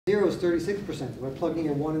0 is 36%. By plugging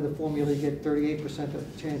in 1 in the formula, you get 38%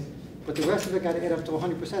 of the chance. But the rest of it got to add up to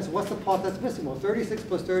 100%. So what's the part that's missing? Well, 36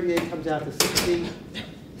 plus 38 comes out to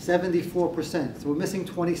 74%. So we're missing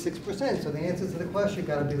 26%. So the answer to the question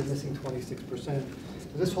got to be the missing 26%. So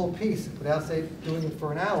this whole piece, without say doing it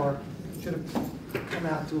for an hour, should have come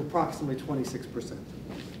out to approximately 26%.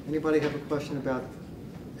 Anybody have a question about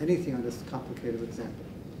anything on this complicated example?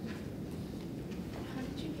 How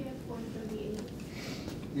did you get 138?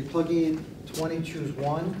 You plug in 20, choose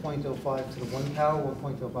 1, 0.05 to the 1 power,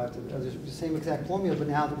 1.05 to the other. The same exact formula, but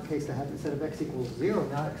now in the case I have, instead of x equals 0,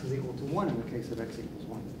 now x is equal to 1 in the case of x equals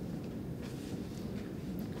 1.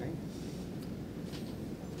 Okay.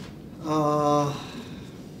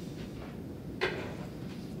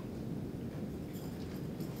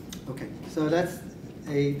 Okay, so that's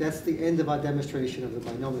the end of our demonstration of the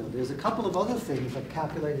binomial. There's a couple of other things like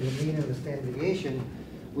calculating the mean and the standard deviation,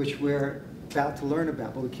 which we're about to learn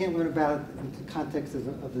about, but we can't learn about it in the context of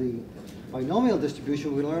the binomial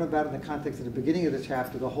distribution. We learn about it in the context of the beginning of the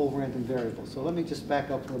chapter, the whole random variable. So let me just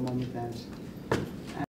back up for a moment and